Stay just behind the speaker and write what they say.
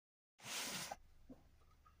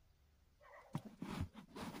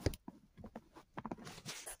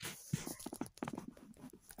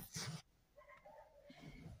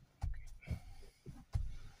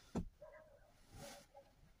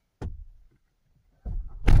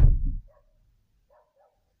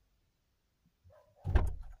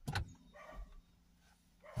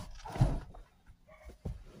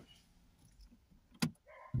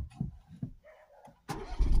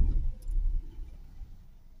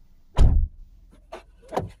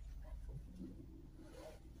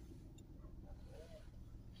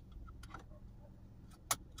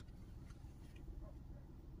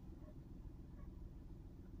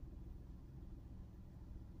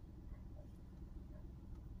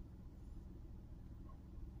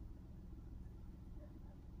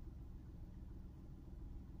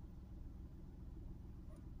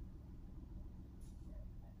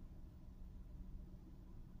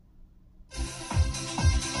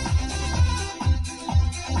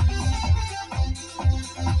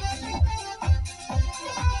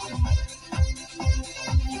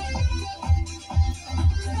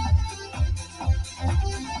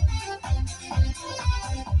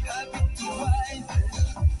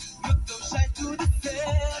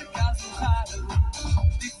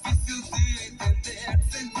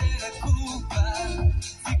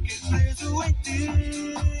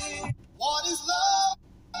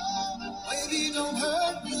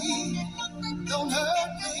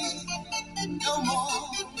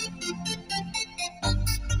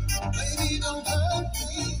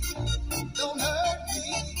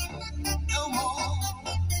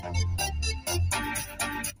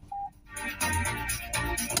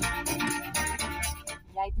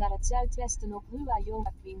rijdt naar het zuidwesten op Rua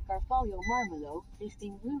Joaquim Carvalho Marmelo,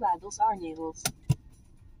 richting Rua dos Arneiros.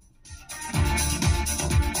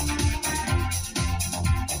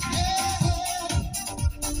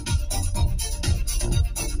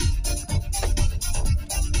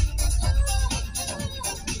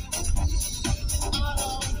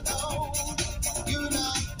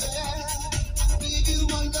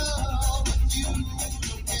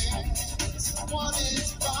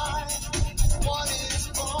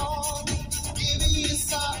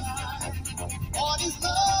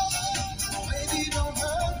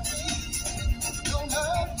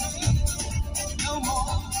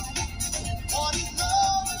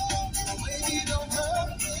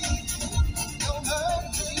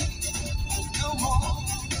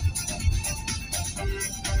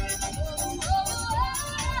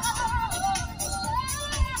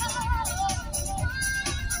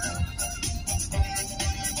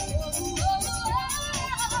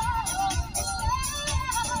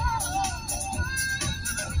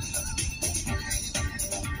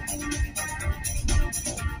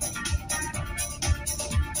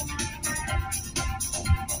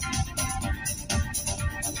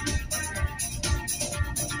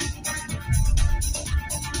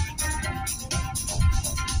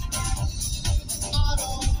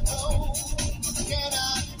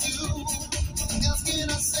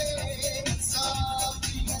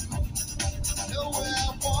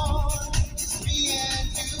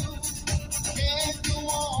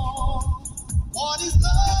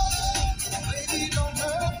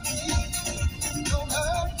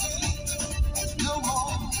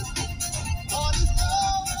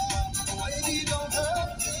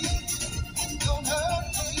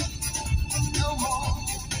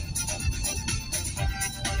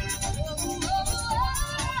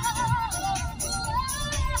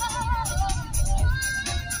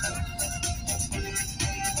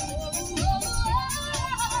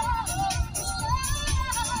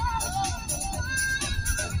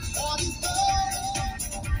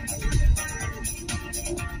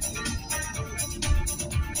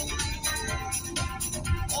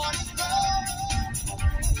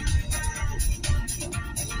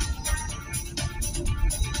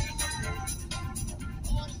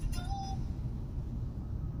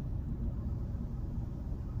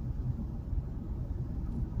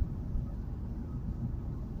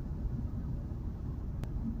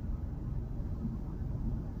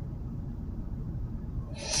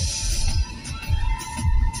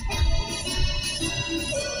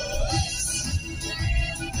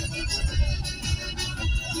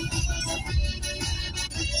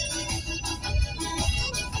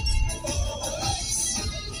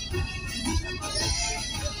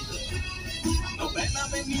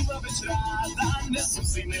 Nessun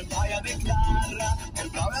se ne vai a declara, el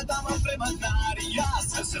prawe dama premanaria,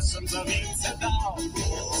 se sam zavince dao,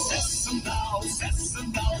 se sam dao,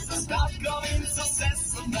 za slatko vince se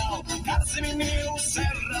sam dao, kar si mi mil se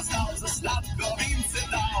razdao, za slatko vince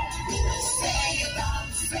dao, se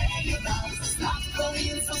je dao, za slatko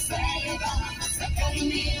vince se je dao, za kar mi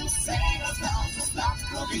mil se razdao, za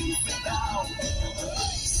slatko vince dao.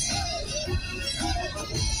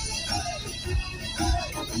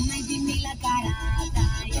 Najdi la karata,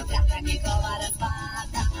 je trata njegova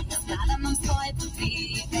razpada, na zgrada mam svoje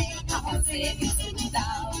potrebe, a on se je vincu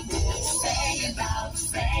dao. Vse je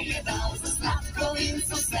dal, za sladko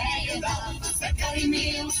vinco vse je dal, vse kar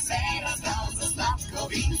imel vse razdal, za sladko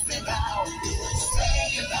vince dal. Vse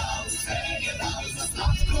je dal, za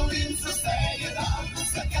sladko vinco vse je dal,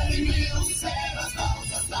 vse kar imel vse razdal,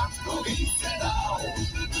 za sladko vince dal.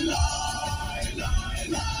 Laj, laj,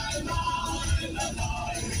 laj, laj, laj,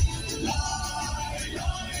 laj.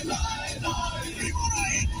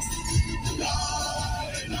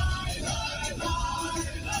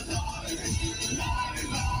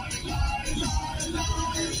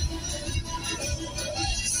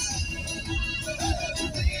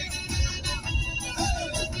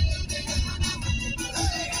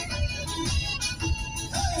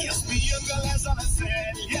 Za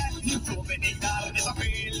veselje in to me nikdar ne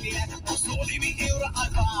zapelje, posodi mi evra ali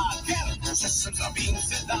dva, ker se sem za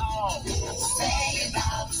vince dal. Vse je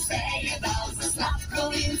dal, za sladko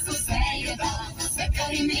vinco vse je dal, vse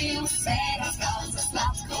kar imel vse razdal, za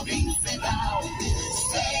sladko vince dal.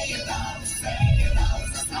 Vse je dal,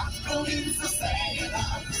 za sladko vinco vse je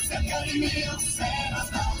dal, vse kar imel vse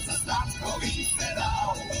razdal, za sladko vince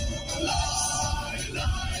dal. Laj,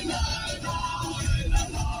 laj, laj, laj, laj,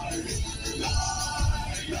 laj.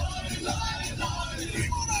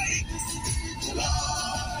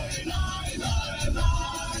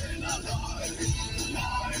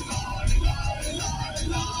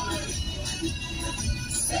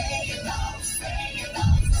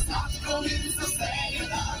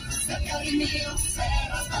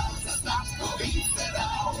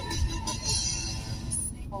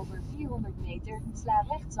 kilometer, sla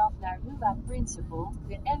rechtsaf naar Rua Principal,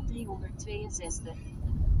 de N362.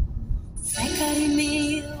 Sei cari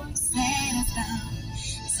mio, serata,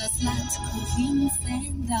 za slatko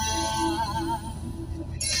Vincenda.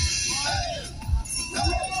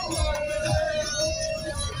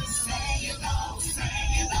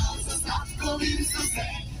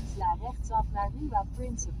 Sla rechtsaf naar Rua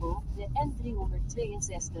Principal, de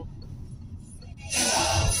N362.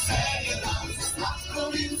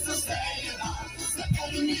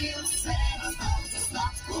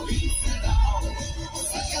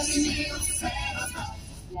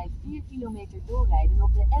 Blijf 4 kilometer doorrijden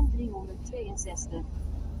op de N362.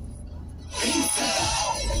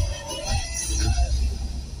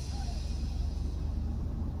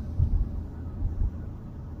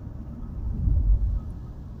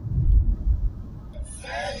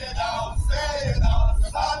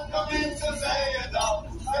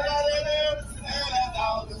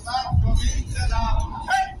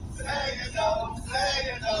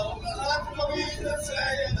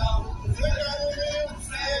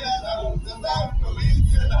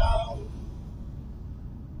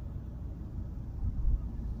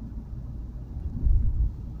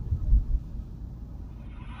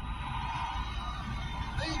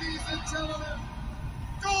 Ladies and gentlemen,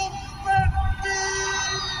 go Bendy!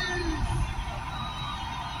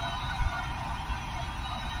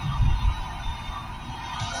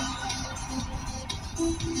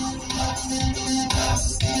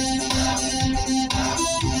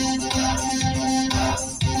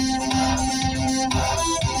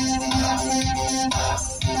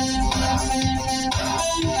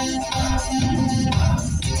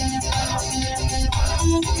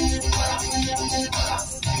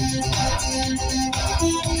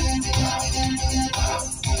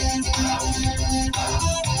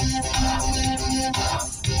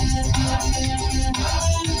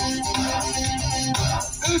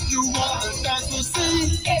 If you wanna dance, we'll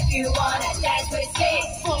see. If you wanna dance with me,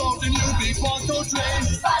 Follow the new beat 1, 2, 3.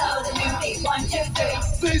 follow the new beat 1, 2,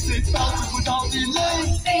 3. Visit Belgium without delay.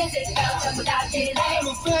 Visit Belgium without delay.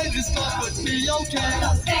 Your family's stuff would be okay.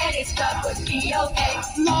 No fanny stuff would be okay.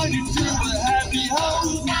 92 a happy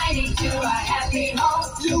home. 92 a happy home.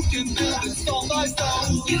 You can build it stone by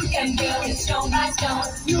stone. You can build it stone by stone.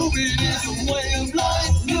 New beat is a way of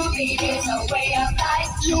life. New beat is a way of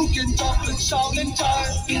life. You can jump and shout and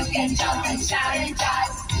jive. You can jump and shout and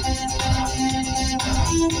jive.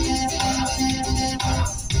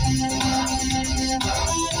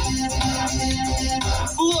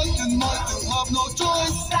 Black and white, you have no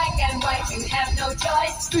choice. Black and white, you have no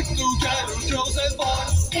choice. Stick together, girls and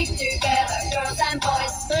boys. Stick together, girls and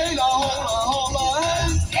boys. Hey la hola hola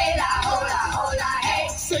hey. Hey la hola hola hey.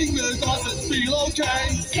 Sing with us and feel okay.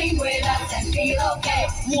 Sing with us and feel okay.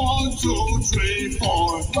 1, 2, 3,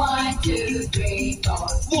 4. 1, 2, 3, 4.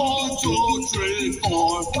 1, 2, 3,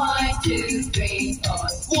 4. 1, 2, 3, 4.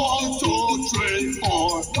 1, 2, 3, 4.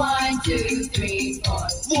 1, 2, 3, 4.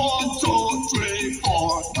 1, 2, 3,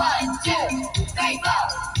 4. 1, 2, 3, 4.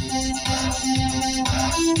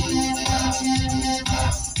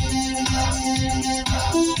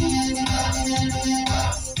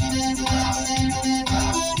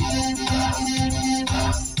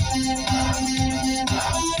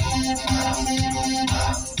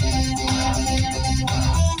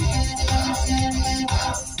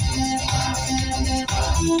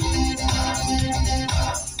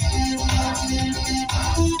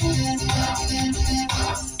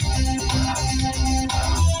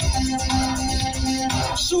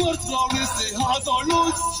 Schwarzblau ist die harter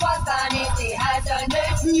Lust. Schwarzbahn ist die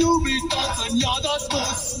Hasselnuss. New beat tanzen, ja das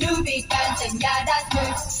muss. New beat dancing, ja das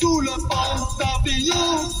muss. Sous le pont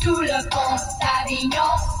d'Avignon. Sous le pont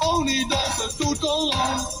d'Avignon. On y danse tout en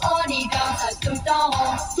rond. On y danse tout en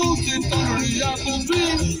rond. Dancing under the apple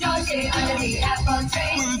tree. Dancing under the apple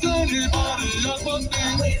tree. With anybody else but me.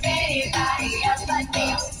 With anybody else but me.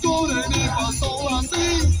 Do re mi fa sol la si.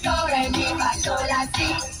 Do re mi fa sol la si.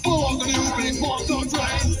 Follow the new beat 1, 2, 3.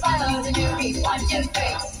 Follow the new beat 1, 2, 3.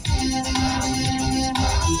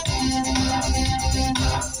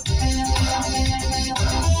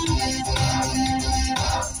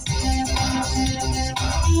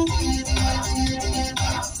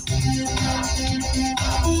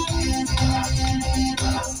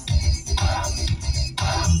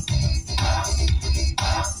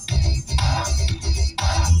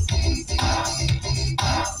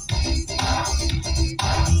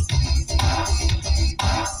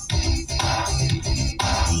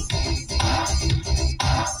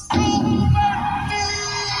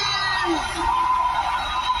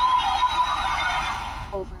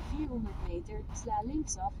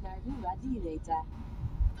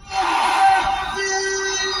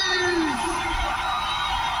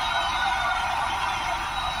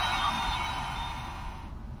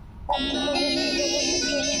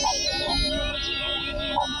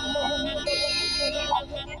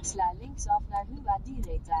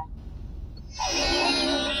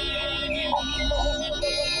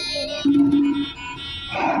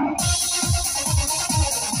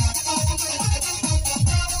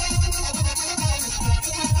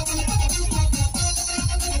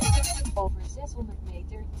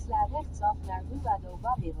 Sla rechtsaf naar Rua do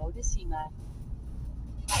Barreiro de Cima.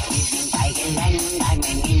 Thailand, I'm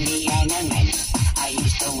an Indiana man. I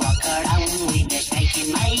used to walk around with a snake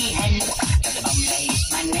in my hand. The Bombay is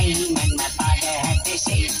my name and my father had the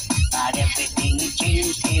same. But everything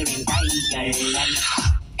changed here in Thailand.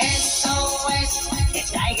 SOS, the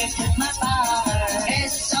tiger took my father.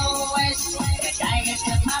 SOS, the tiger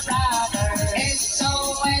took my brother.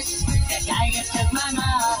 SOS, the tiger took my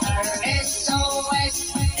mother. SOS,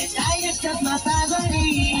 the tiger took my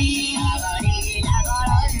family.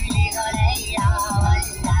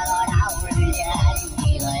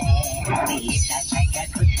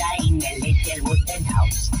 In a little wooden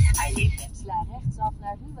house. I lived in Sla rechtsaf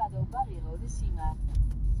naar Rua do Barreiro de Cima.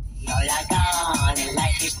 all gone and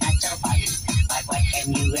life is not so fun. But what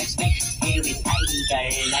can you expect here in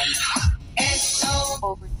Thailand?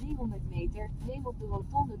 Over 300 meter, neem op de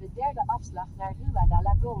rotonde de derde afslag naar Rua da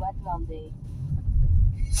Lagoa Grande.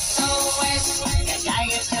 SOS, the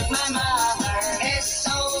tiger took my mother.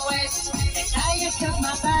 SOS, the tiger took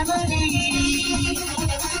my family.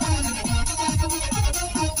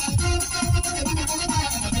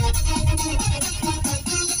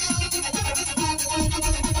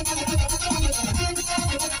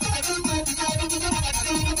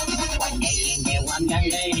 One day in the one jungle,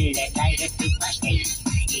 the tiger took my snake.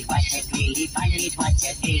 It wasn't really fun, it was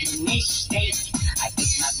a big mistake. I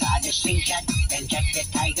took my brother's slingshot, then shut the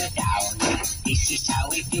tiger down. This is how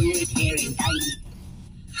we do it here in Thailand.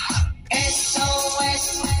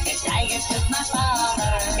 SOS, the tiger took my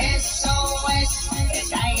father. SOS, the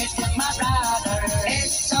tiger took my brother.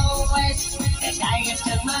 SOS, the tiger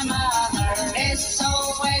took my mother.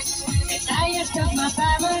 SOS, the tiger took my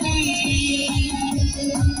family.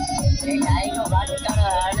 The tiger was the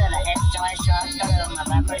SOS, my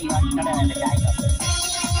family was the tiger.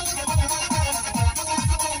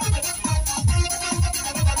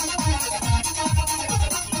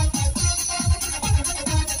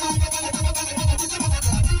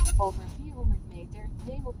 Over 400 meter,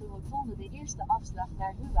 neem op de rotonde de eerste afslag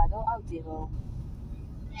naar Rua do Autero.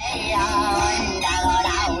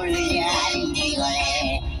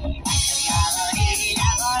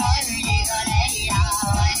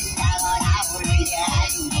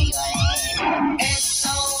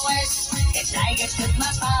 SOS, the tiger took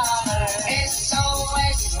my father.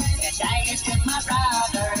 SOS, the tiger took my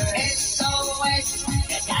brother. SOS,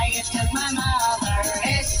 the tiger took my mother.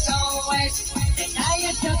 SOS, the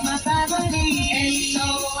tiger took my family.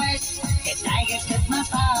 SOS, the tiger took my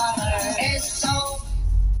father. SOS,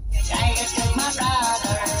 the tiger took my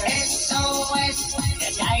brother. SOS, the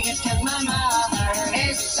tiger took my mother.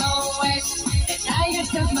 SOS, the tiger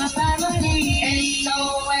took my family.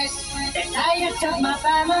 SOS, the tiger took my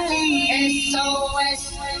family. SOS,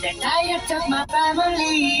 the tiger took my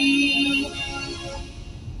family.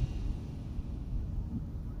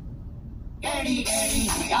 Dirty, dirty,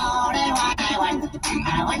 you're the one I want.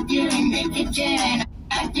 I want you in the kitchen and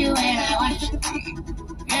I want you when I wash.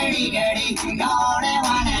 Dirty, dirty, you're the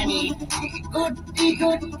one I need. Goody,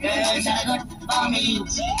 good girls are good for me.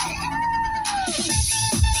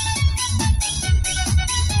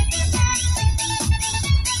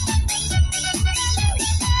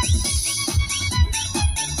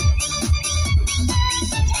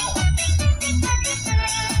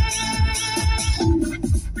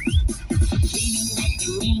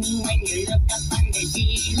 When you look up on the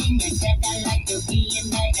ceiling, you said I like to be in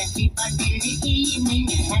bed and sleep until the evening.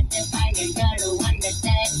 You had to find a girl who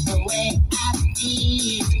understands the way I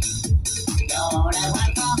feel. You're the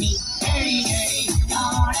one for me, dirty, dirty.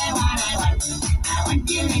 You're the one I want. I want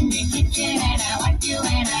you in the kitchen and I want you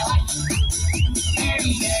when I wash.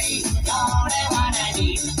 Dirty, dirty. You're the one I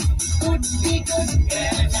need. Good, be good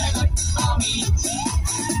girls are good for me.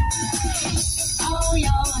 Oh,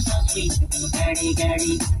 you're so sweet, dirty,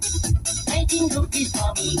 dirty. Making cookies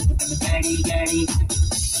for me, dirty, dirty.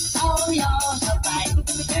 Oh, you're so fine,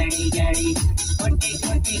 dirty, dirty. Goody,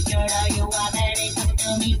 goody girl, you are very good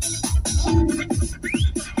to me.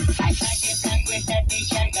 I tried to cut with the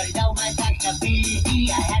t-shirt, although my ability.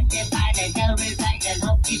 I had to find a girl with like a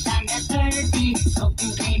hope she's under 30.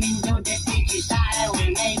 Soaking clean into the dishes, I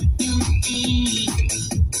will make you see.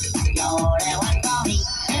 You're the one for me,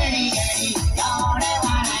 dirty, dirty. You're the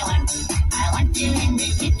one I want. I want you in the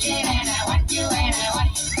kitchen and I want you when I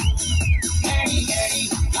wash. Dirty, dirty.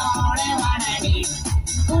 You're the one I need.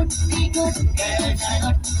 Goody, good girls are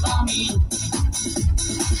good for me.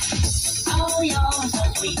 Oh, you're so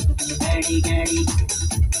sweet, dirty, dirty.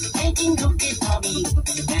 Making cookies for me,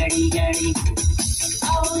 dirty, dirty.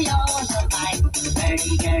 Oh, you're so fine,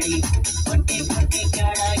 dirty, dirty. Goody, goody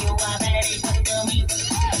girl, you are very good to me.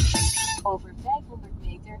 Over 500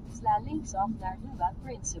 meter, meter, sla linksaf naar Rua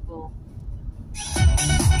Principal.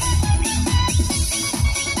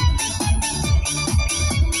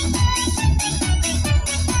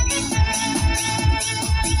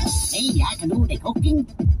 Maybe I can do the cooking.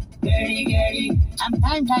 Dirty.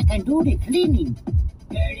 Sometimes I can do the cleaning.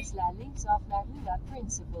 Sla linksaf naar Rua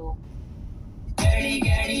Principal.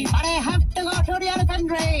 Dirty. But I have to go to the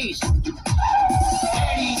elephant race. Dirty.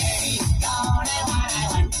 Don't know what I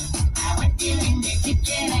want. I want you in the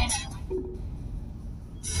kitchen and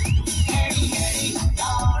dirty.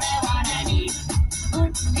 Don't know what I need.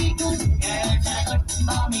 Good. Girls are good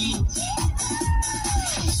for me.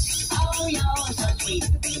 Oh, you're so sweet.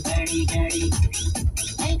 Dirty.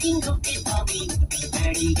 Making cookies for me.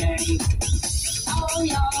 Dirty. Oh,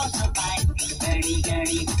 you're so fine.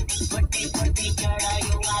 Dirty. Pretty girl,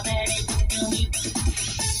 you are very good to me.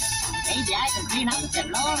 Maybe I can clean up the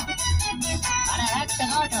floor, but I have to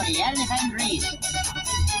go to the elephant race.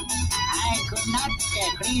 I could not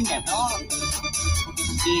clean the floor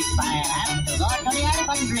if I have to go to the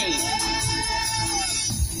elephant race.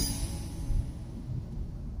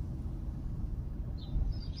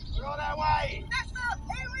 We're on our way.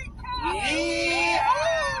 Yeah!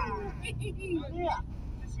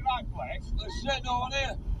 This is the right place. Let's sit down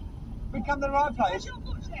here. We come to the right place. Put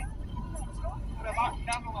a back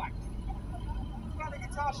candlelight. Got a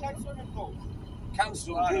guitar-shaped swimming pool.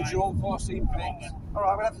 Cancel, use your unforeseen plans. All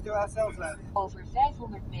right, we'll have to do it ourselves then. Over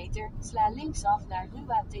 500 meter, sla linksaf naar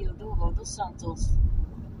Rua Teodoro dos Santos.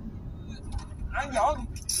 Hang on.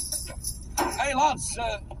 Hey lads,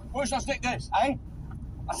 where shall I stick this? Hey?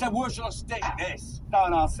 I said, where shall I stick this?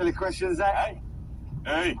 Don't ask silly questions, eh? Hey?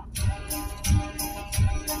 Hey.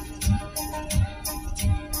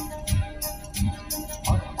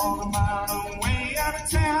 On the mountain way out of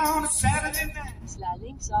town, a Saturday night. Sla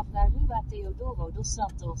linksaf naar Rua Teodoro dos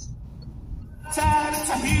Santos. Time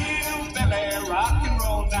to hillbilly rock and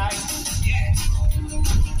roll night. Yeah.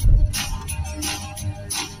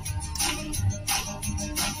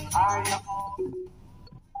 Are you on?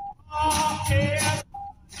 Yeah.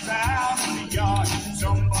 Down in the yard,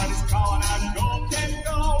 somebody's calling out, go, can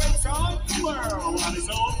go. It's on the world on his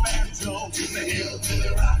old banjo. To the hillbilly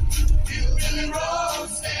rock, hillbilly roll,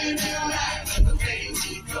 standing alive with the way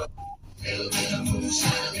we go. Hillbilly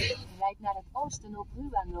moonshine. Rijdt naar het oosten op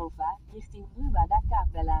Rua Nova, richting Rua da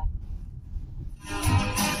Capella.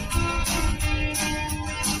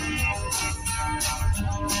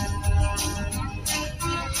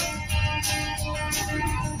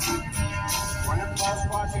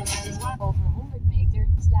 Over 100 meter,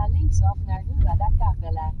 sla linksaf naar Rua da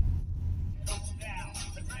Capella.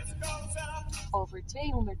 Over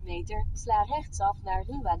 200 meter, sla rechtsaf naar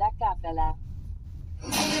Rua da Capella.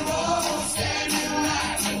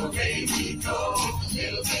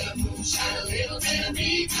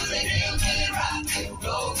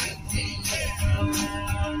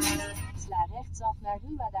 Sla rechtsaf naar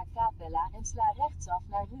Rua da Capella en sla rechtsaf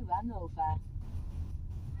naar Rua Nova.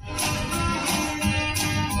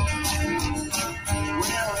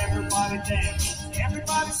 Well, everybody dance,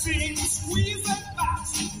 everybody sing, squeeze that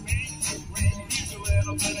box. Here's a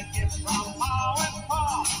little bit of gift from Pa and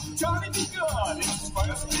Pa. Johnny be good, it's his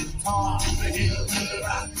first guitar. The hillbilly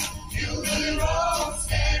rock, hillbilly roll,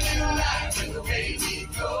 standing alive with the way we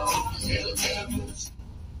go. Hillbilly moves,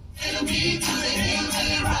 it'll be to the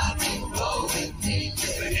hillbilly rock and roll with me.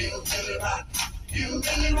 The hillbilly rock,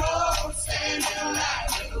 hillbilly roll, standing alive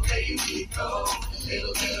with the way we go.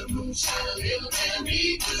 Little bit of moonshine, a little bit of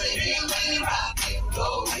me, to the hillbilly rock and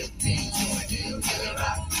roll with me.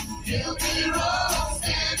 Hillbilly roll,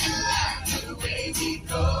 standing alive with the way we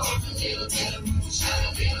go. A little bit of moonshine,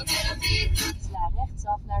 a little bit of me. Sla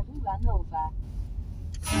rechtsaf naar Rua Nova.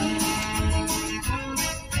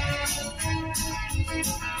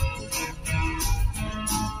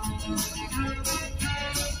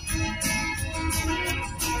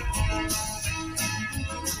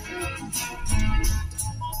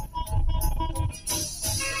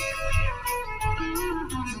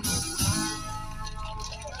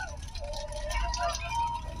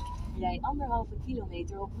 Rij 1,5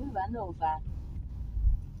 kilometer op Rua Nova.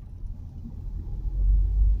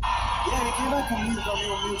 E aí, quem vai comigo pra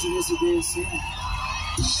minha humilde residência?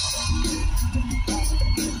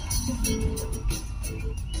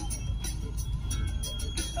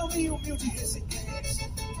 A minha humilde residência.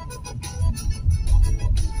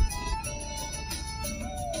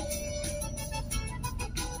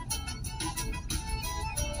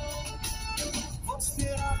 Vou te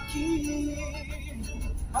esperar aqui.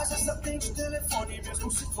 Mas essa atende o telefone, mesmo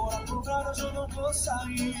se for a provar, hoje eu não vou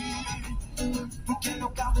sair. Porque meu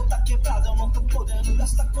carro tá quebrado, eu não tô podendo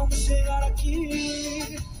gastar como chegar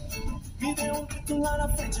aqui. enquanto lá na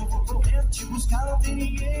frente eu vou correndo te buscar, não tem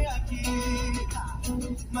ninguém aqui.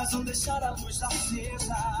 Mas vou deixar a luz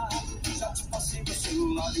acesa. Já te passei meu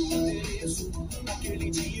celular e o endereço.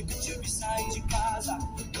 Naquele dia que eu tive que sair de casa,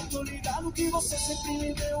 eu tô ligado que você sempre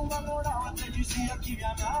me deu uma moral, até dizia que me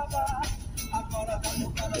amava. Agora tá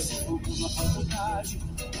mudando assim fogo na faculdade.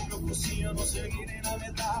 O meu cursinho eu não segui nem na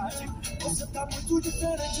metade. Você tá muito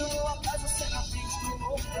diferente, eu vou atrás, você na frente, tô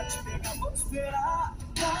louco pra te pegar, vou te esperar.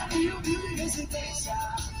 Na mil de residência,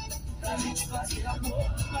 pra gente fazer amor,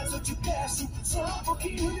 mas eu te peço só um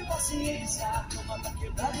pouquinho de paciência. A cama tá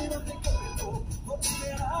quebrada e não tem corredor, vou te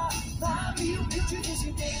esperar. Na mil de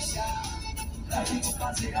residência, pra gente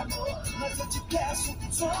fazer amor, mas eu te peço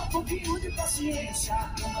só um pouquinho de paciência. A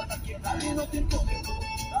cama tá quebrada e não tem corredor.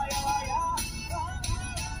 Ai, ai, ai,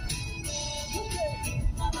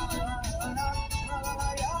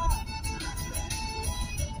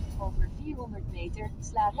 Over 400 meter,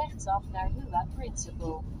 sla rechtsaf naar Rua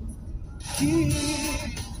Principal.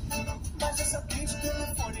 Mas essa frente do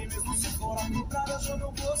telefone, mesmo se for a quebrada, eu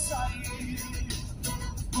não vou sair.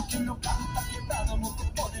 Porque meu carro tá quebrado, eu não tô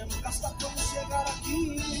podendo gastar quando chegar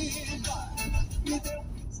aqui. Me deu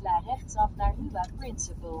Sla rechtsaf naar Rua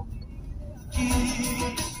Principal.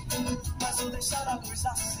 mas eu deixar a luz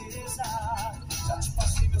acesa. Já te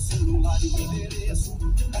passei meu celular e o endereço.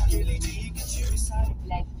 Naquele dia que tive sair.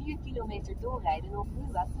 Blijf 4 kilometer doorrijden op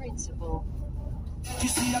Rua Principal.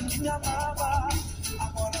 Dizia que me amava,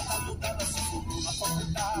 agora tá mudando assim fogo na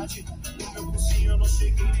faculdade. No meu cursinho eu não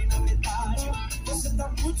cheguei nem na metade. Você tá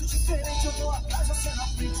muito diferente, eu vou atrás, você na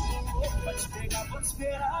frente, tô louco pra te pegar, vou te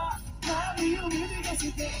esperar. Na minha humilde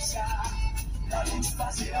residência, pra gente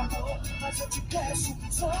fazer amor, mas eu te peço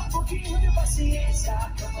só um pouquinho de paciência.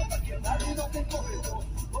 A cama tá quebrada e não tem corredor,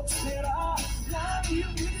 vou te esperar. Na minha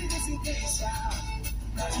humilde residência,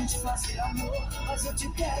 pra gente fazer amor, mas eu te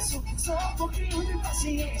peço só um pouquinho de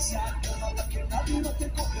paciência. A cama tá quebrada e não tem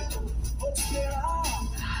corredor, vou te esperar.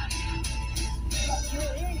 Pra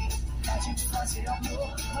quê? Pra gente fazer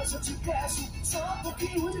amor, mas eu te peço só um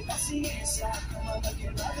pouquinho de paciência. A cama tá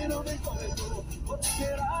quebrada e não tem corredor, vou te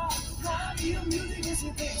esperar. Na minha humilde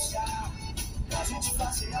residência, pra gente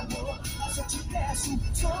fazer amor, mas eu te peço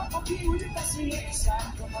só um pouquinho de paciência.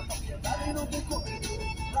 A cama tá quebrada e não tem corredor.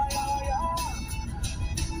 Ai, ai, ai.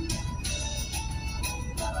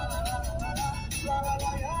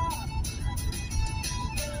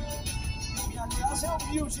 Minha casa é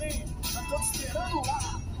humilde, hein? Já tô te esperando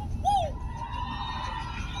lá.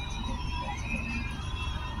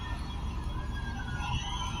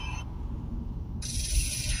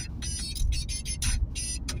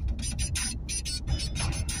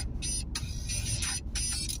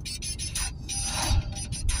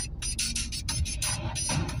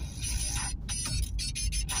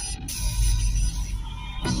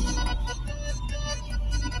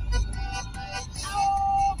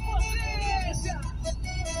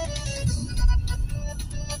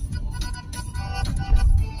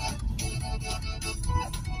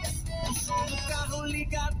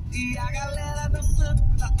 E a galera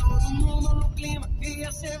dançando, tá todo mundo no clima e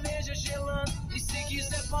a cerveja gelando. E se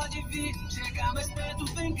quiser pode vir, chegar mais perto,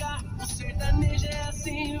 vem cá. O sertanejo é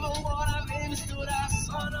assim, vambora, vem misturar,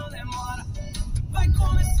 só não demora. Vai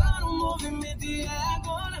começar um movimento e é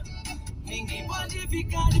agora. Ninguém pode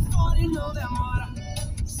ficar de fora e não demora.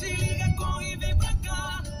 Se liga, corre, vem pra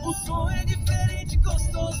cá. O som é diferente,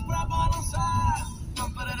 gostoso pra balançar.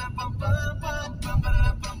 Pam, parará, pam, pam, pam, pam,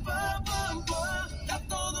 parará, pam, pam, pam, pam. Tá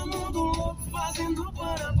todo mundo louco fazendo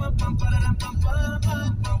para pam, pam, parará, pam, pam,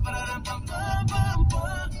 pam, pam, parará, pam, pam, pam,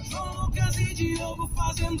 pam. João Lucas e Diogo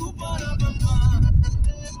fazendo para pam, pam.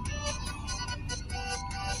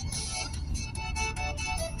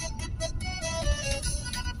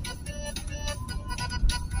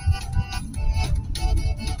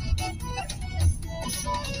 O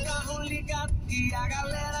som do carro ligado e a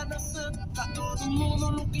galera dançando. Tá todo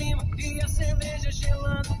mundo no clima e a cerveja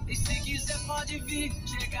gelando. E se quiser pode vir,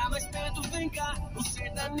 chegar mais perto, vem cá. O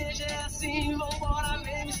sertanejo é assim, vambora,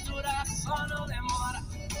 vem misturar, só não demora.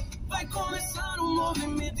 Vai começar um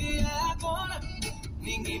movimento e é agora.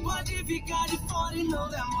 Ninguém pode ficar de fora e não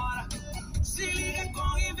demora. Se liga,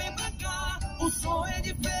 corre, vem pra cá. O som é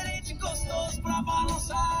diferente, gostoso pra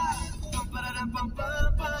balançar. Pam, parará, pam,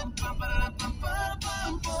 pam, pam, pam, parará, pam, pam,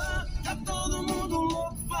 pam, pam. Tá todo mundo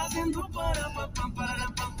louco fazendo para pam, pam, parará,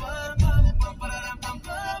 pam, pam, pam, pam, parará, pam,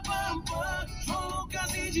 pam, pam, pam. João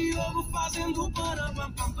Lucas e Diogo fazendo para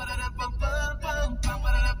pam, pam, parará, pam, pam, pam, pam,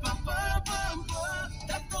 parará, pam, pam, pam, pam.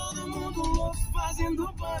 Tá todo mundo louco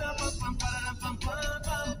fazendo para pam, pam, parará, pam, pam,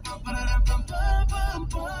 pam, pam, parará, pam, pam, pam,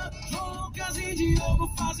 pam. João Lucas e Diogo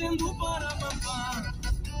fazendo para pam, pam.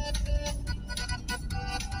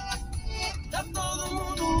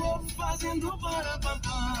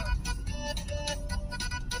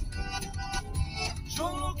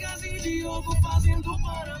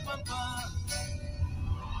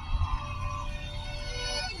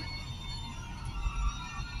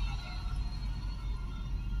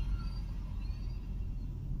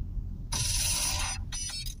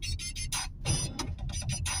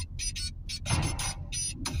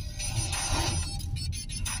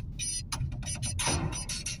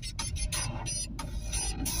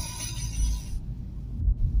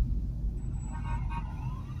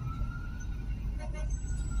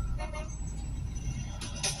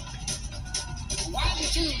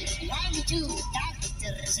 1, 2,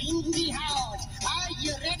 doctors in the house. Are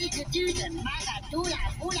you ready to do the Magadula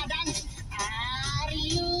hula dance? Are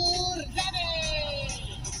you ready?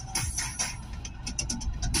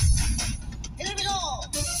 Here we go.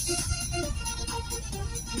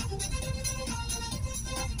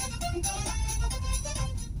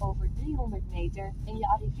 Over 300 meter en je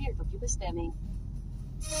arriveert op je bestemming.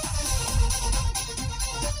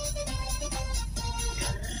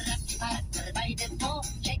 By the door,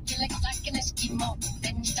 shake your legs like an Eskimo.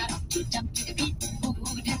 Then start to jump to the beat, moving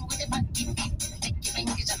with a funky beat. Take your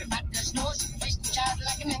fingers up your partner's nose, twist and shout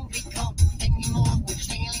like an angry crow. Then you move with a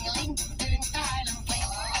swing-a-ling-a-ling, doing style and play.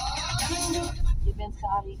 Come and do the Je bent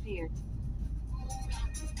gearriveerd.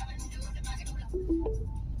 Come and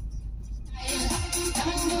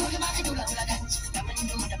do the Magadula hula dance. Come and do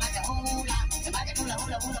the Magadula, the Magadula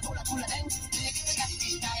hula hula hula hula dance. Do it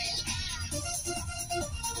Scottish style.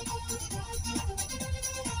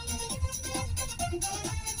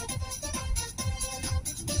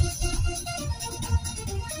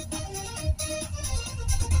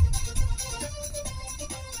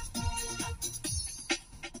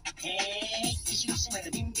 Hey, is you smell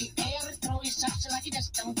it in the air? Throw your socks like you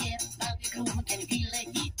just don't care. Bow your groove, can you feel the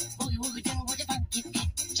heat? Boogie woogie then with a funky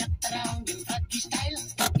beat. Jump around in funky style.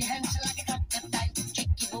 Clap your hands like a crocodile.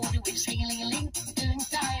 Shake your booty with a swing-a-ling-a-ling. Doing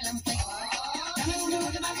style and play. Come and do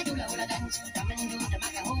the Magadula hula dance. Come and do the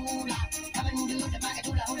Magadula. Come and do the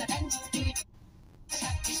Magadula hula dance. Do it.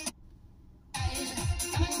 Scottish style.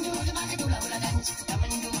 Come and do the Magadula hula dance. Come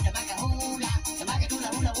and do the Magadula. The Magadula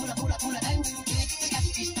hula hula hula hula dance. Do it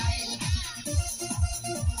Scottish style.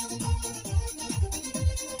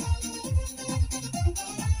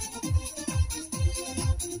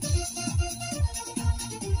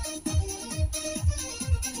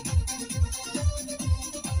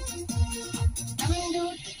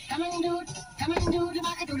 Come and do the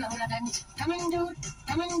Magadula hula dance. Come and do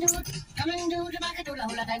the Magadula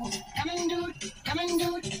hula dance. Come and do